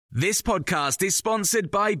This podcast is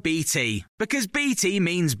sponsored by BT, because BT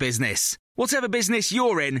means business. Whatever business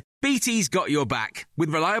you're in, BT's got your back, with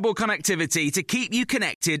reliable connectivity to keep you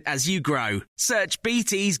connected as you grow. Search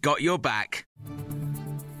BT's got your back.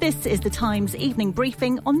 This is the Times evening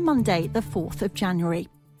briefing on Monday, the 4th of January.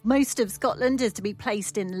 Most of Scotland is to be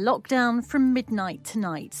placed in lockdown from midnight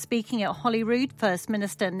tonight. Speaking at Holyrood, First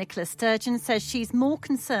Minister Nicola Sturgeon says she's more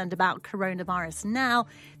concerned about coronavirus now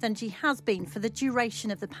than she has been for the duration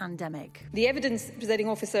of the pandemic. The evidence, Presiding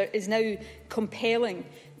Officer, is now compelling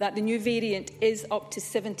that the new variant is up to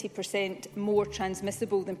 70% more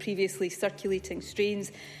transmissible than previously circulating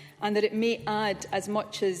strains, and that it may add as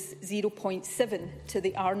much as 0.7 to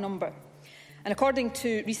the R number. And according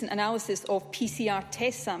to recent analysis of PCR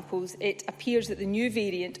test samples, it appears that the new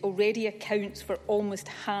variant already accounts for almost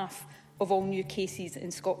half of all new cases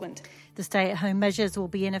in Scotland. The stay-at-home measures will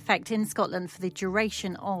be in effect in Scotland for the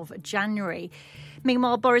duration of January.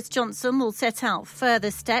 Meanwhile, Boris Johnson will set out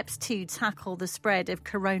further steps to tackle the spread of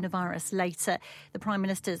coronavirus later. The Prime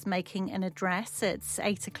Minister is making an address at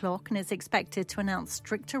 8 o'clock and is expected to announce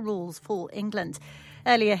stricter rules for England.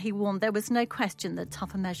 Earlier, he warned there was no question that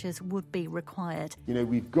tougher measures would be required. You know,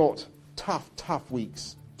 we've got tough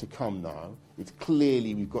weeks to come now. It's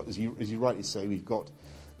clearly we've got, as you rightly say, we've got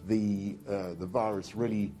the virus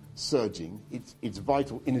really surging. It's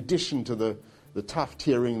vital, in addition to the tough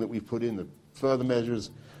tiering that we've put in, the further measures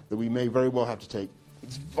that we may very well have to take.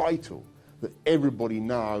 It's vital that everybody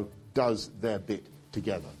now does their bit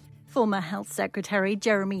together. Former Health Secretary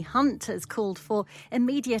Jeremy Hunt has called for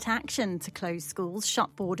immediate action to close schools,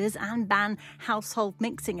 shut borders and ban household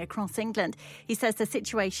mixing across England. He says the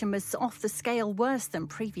situation was off the scale worse than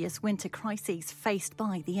previous winter crises faced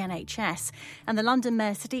by the NHS. And the London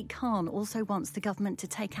Mayor Sadiq Khan also wants the government to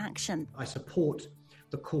take action. I support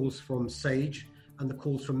the calls from SAGE and the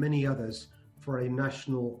calls from many others for a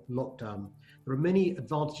national lockdown. There are many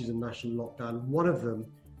advantages in national lockdown. One of them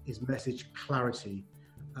is message clarity.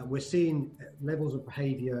 We're seeing levels of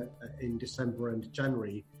behaviour in December and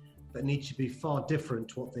January that need to be far different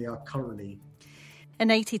to what they are currently. An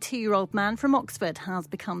 82-year-old man from Oxford has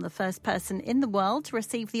become the first person in the world to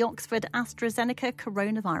receive the Oxford AstraZeneca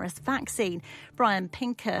coronavirus vaccine. Brian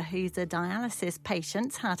Pinker, who's a dialysis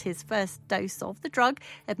patient, had his first dose of the drug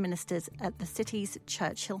administered at the city's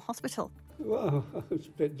Churchill Hospital. Well, I was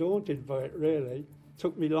a bit daunted by it, really. It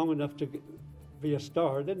took me long enough to be a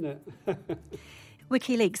star, didn't it?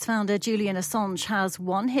 WikiLeaks founder Julian Assange has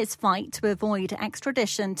won his fight to avoid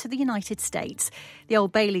extradition to the United States. The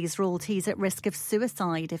Old Bailey's ruled he's at risk of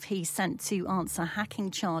suicide if he's sent to answer hacking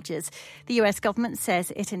charges. The US government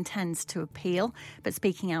says it intends to appeal. But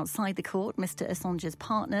speaking outside the court, Mr Assange's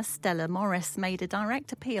partner, Stella Morris, made a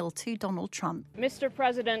direct appeal to Donald Trump. Mr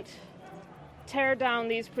President, tear down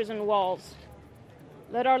these prison walls.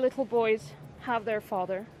 Let our little boys have their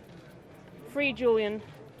father. Free Julian.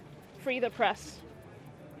 Free the press.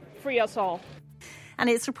 Free us all. And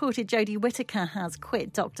it's reported Jodie Whittaker has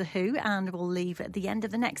quit Doctor Who and will leave at the end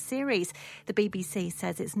of the next series. The BBC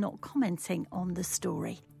says it's not commenting on the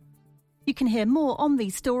story. You can hear more on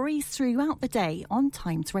these stories throughout the day on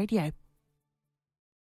Times Radio.